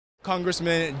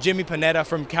Congressman Jimmy Panetta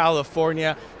from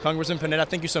California. Congressman Panetta,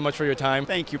 thank you so much for your time.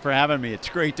 Thank you for having me. It's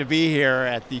great to be here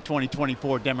at the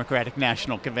 2024 Democratic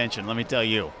National Convention, let me tell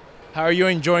you. How are you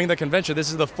enjoying the convention?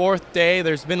 This is the fourth day.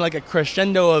 There's been like a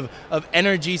crescendo of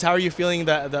energies. How are you feeling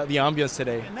the ambiance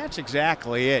today? And that's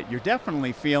exactly it. You're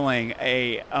definitely feeling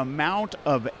a amount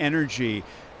of energy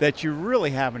that you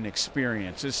really haven't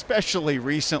experienced, especially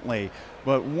recently.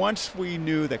 But once we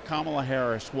knew that Kamala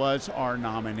Harris was our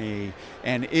nominee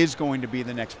and is going to be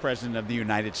the next president of the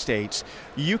United States,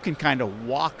 you can kind of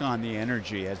walk on the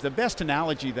energy. As the best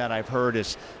analogy that I've heard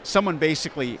is someone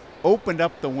basically opened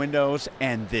up the windows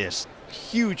and this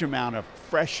huge amount of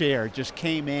fresh air just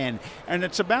came in. And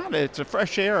it's a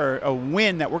fresh air, a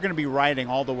wind that we're going to be riding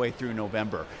all the way through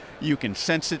November. You can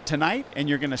sense it tonight, and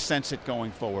you're going to sense it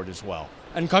going forward as well.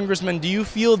 And Congressman, do you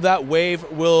feel that wave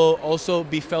will also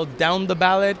be felt down the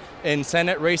ballot in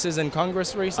Senate races and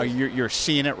Congress races? You're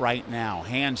seeing it right now,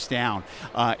 hands down.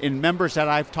 In members that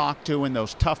I've talked to in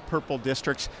those tough purple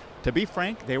districts, to be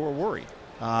frank, they were worried.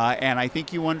 And I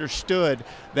think you understood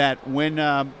that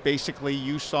when basically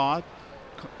you saw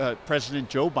President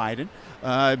Joe Biden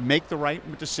make the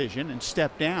right decision and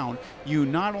step down, you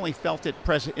not only felt it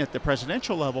at the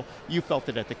presidential level, you felt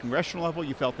it at the congressional level,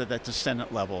 you felt it at the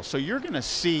Senate level. So you're going to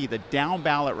see the down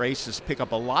ballot races pick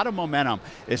up a lot of momentum,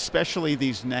 especially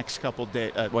these next couple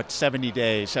days, 70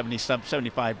 days,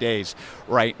 75 days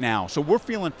right now. So we're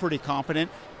feeling pretty confident.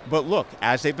 But look,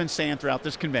 as they've been saying throughout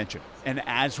this convention, and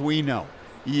as we know,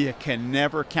 you can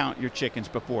never count your chickens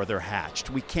before they're hatched.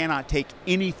 We cannot take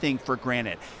anything for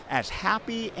granted. As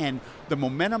happy and the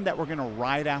momentum that we're going to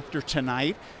ride after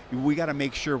tonight, we got to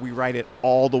make sure we ride it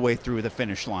all the way through the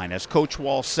finish line. As Coach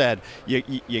Wall said,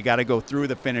 you got to go through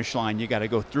the finish line. You got to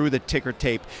go through the ticker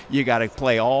tape. You got to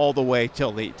play all the way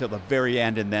till the very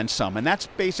end and then some. And that's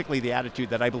basically the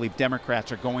attitude that I believe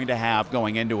Democrats are going to have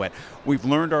going into it. We've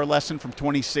learned our lesson from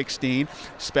 2016,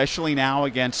 especially now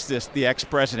against the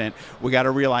ex-president. We got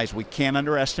to realize we can't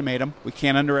underestimate him. We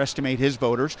can't underestimate his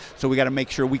voters. So we got to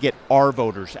make sure we get our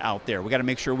voters out there. We got to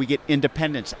make sure we get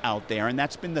independents out there. And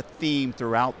that's been the theme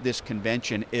throughout this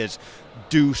convention is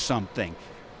do something.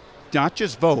 Not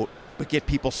just vote, but get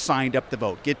people signed up to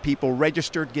vote. Get people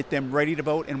registered, get them ready to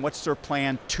vote, and what's their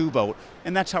plan to vote.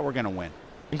 And that's how we're going to win.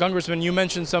 And Congressman, you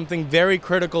mentioned something very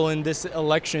critical in this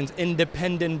elections,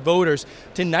 independent voters.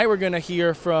 Tonight we're going to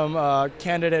hear from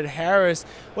candidate Harris.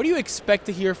 What do you expect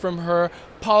to hear from her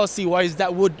policy-wise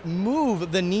that would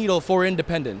move the needle for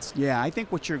independents? Yeah, I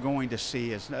think what you're going to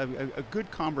see is a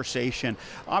good conversation.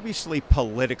 Obviously,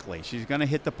 politically, she's going to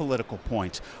hit the political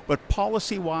points. But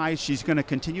policy-wise, she's going to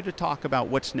continue to talk about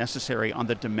what's necessary on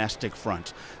the domestic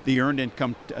front. The earned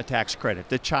income tax credit,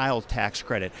 the child tax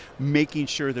credit, making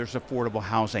sure there's affordable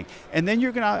housing. And then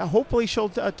you're going to, hopefully she'll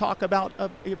talk about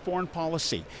foreign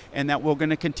policy and that we're going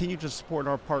to continue to support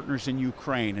our partners in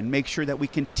Ukraine and make sure that we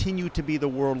continue to be the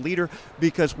world leader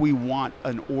because we want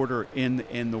an order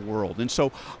in the world. And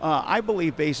so I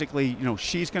believe basically,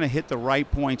 she's going to hit the right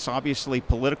points, obviously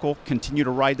political, continue to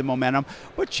ride the momentum,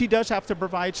 but she does have to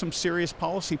provide some serious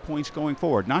policy points going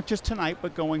forward, not just tonight,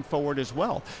 but going forward as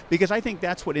well, because I think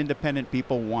that's what independent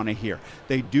people want to hear.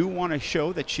 They do want to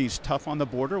show that she's tough on the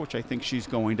border, which I think she's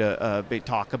going to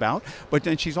talk about, but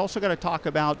then she's also got to talk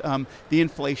about the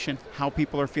inflation, how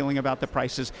people are feeling about the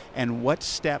prices, and what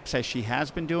steps, as she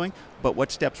has been doing, but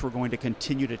what steps we're going to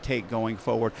continue to take going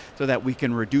forward so that we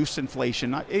can reduce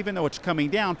inflation. Even though it's coming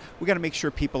down, we got to make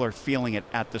sure people are feeling it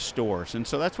at the stores. And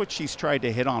so that's what she's tried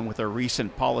to hit on with her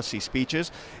recent policy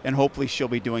speeches, and hopefully she'll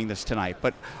be doing this tonight.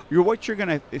 But what you're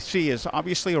going to see is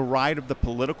obviously a ride of the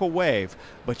political wave,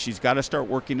 but she's got to start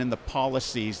working in the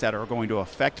policies that are going to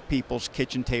affect people's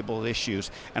kitchen table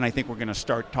issues, and I think we're going to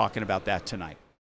start talking about that tonight.